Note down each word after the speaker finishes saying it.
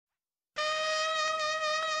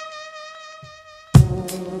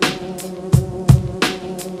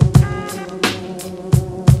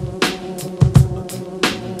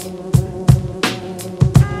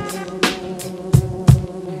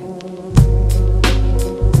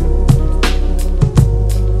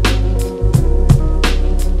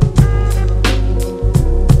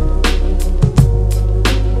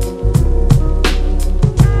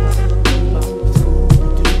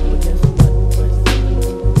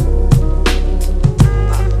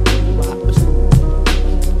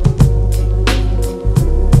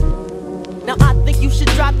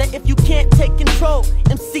If you can't take control,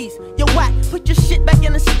 MCs, you're whack. Put your shit back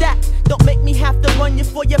in the stack. Don't make me have to run you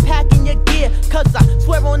for your pack and your gear. Cause I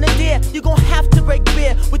swear on the dear, you gon' have to break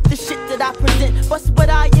beer with the shit that I present. Bust what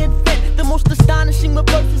I invent. The most astonishing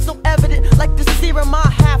reverse is so evident. Like the serum I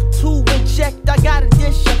have to inject. I gotta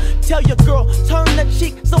dish ya. Tell your girl, turn the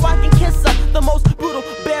cheek so I can kiss her. The most brutal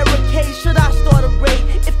barricade. Should I start a raid?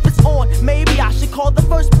 If it's on, maybe I should call the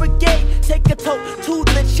first brigade. Take a toe to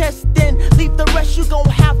the chest, then leave the rest. You gon'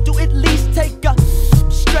 have to at least take a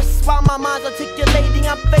stress while my mind's articulating.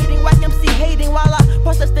 I'm fading, whack MC hating while I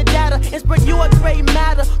process the data and spread you a gray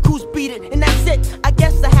matter. Cruise beat it, and that's it. I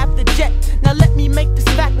guess I have to jet. Now let me make this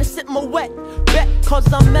fact and sit my wet. Bet,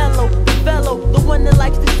 cause I'm mellow, the fellow, the one that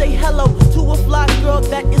likes to say hello to a fly girl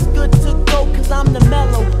that is good to go. Cause I'm the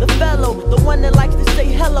mellow, the fellow, the one that likes to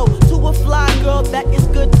say hello to a fly girl that is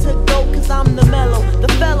good to go. Cause I'm the mellow, the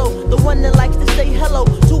fellow, the one that likes to say hello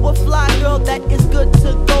to a fly girl that is good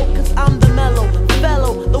to go. Cause I'm the mellow, the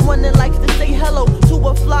fellow, the one that likes to say hello to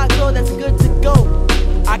a fly girl that's good to go.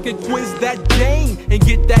 I could quiz that game and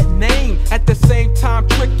get that name. At the same time,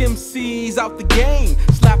 trick MCs out the game.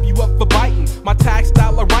 Slap you up for biting. My tag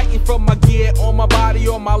style of writing from my gear on my body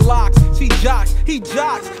or my locks. She jocks, he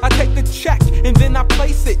jocks. I take the check and then I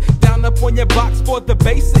place it down up on your box for the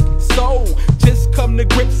basic. So just come to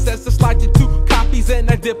grips as I slide you 2 copies and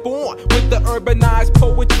I dip on with the urbanized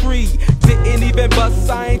poetry. Didn't even bust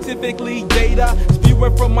scientifically data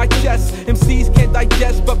spewing from my chest. MCs can't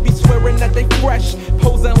digest but be swearing that they fresh.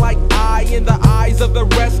 Posing like I in the eyes of the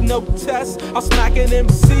rest, no test. I'll smack an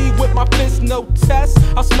MC with my fist, no test.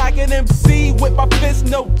 I'll smack an MC with my fist,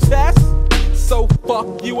 no test. So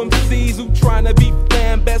fuck you MCs who tryna be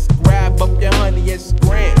fan. Best grab up your honey and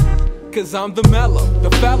scram. Cause I'm the mellow,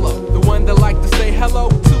 the fellow, the one that like to say hello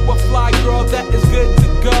to a fly girl that is good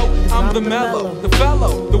to go. I'm the mellow, the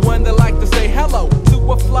fellow, the one that like to say hello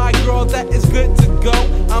to a fly girl that is good to go.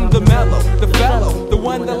 I'm the mellow, the fellow, the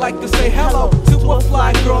one that like to say hello to a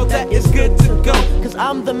fly girl that is good to go. Cause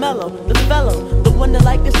I'm the mellow, the fellow, the one that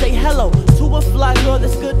like to say hello to a fly girl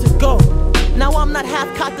that's good to go. Now I'm not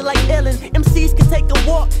half cocked like Ellen. MCs can take a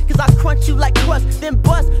walk, cause I crunch you like crust, then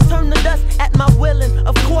bust, turn the dust at my willing.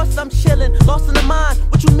 Of course I'm chillin', lost in the mind.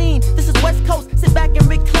 What you mean? This is West Coast, sit back and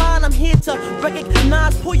recline. I'm here to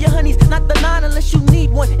recognize, pull your honeys, not the 9 unless you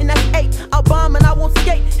need one. And that's 8, I'll bomb and I won't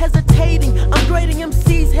skate, hesitating. I'm grading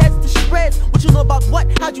MCs heads to shreds. What you know about what?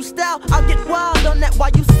 How'd you style? I'll get wild on that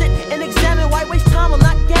while you sit and examine. Why waste time? I'm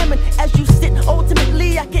not gammon as you sit.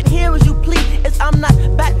 Ultimately I can hear as you plead, as I'm not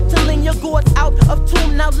battling your gourd out of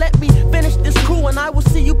tune. Now let me finish this crew and I will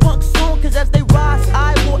see you punk soon. Cause as they rise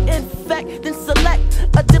I will infect, then select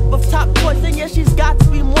a dip of top choice. And yeah, she's got to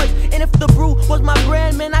be moist. And if the brew was my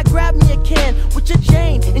brand, man, I grab me a can with your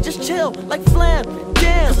Jane and just chill like flam.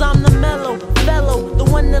 Damn, cause I'm the mellow fellow, the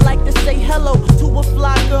one that like to say hello to a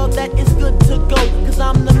fly girl that is good to go. Cause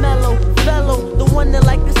I'm the mellow fellow, the one that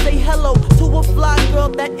like to say hello to a fly girl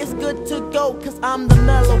that is good to go. Cause I'm the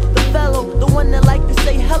mellow, the fellow, the one that like to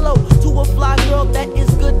say hello to a fly girl that is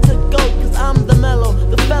good to go. Cause I'm the mellow,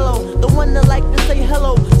 the fellow, the one that like to say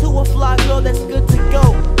hello to a fly girl that's good to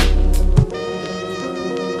go.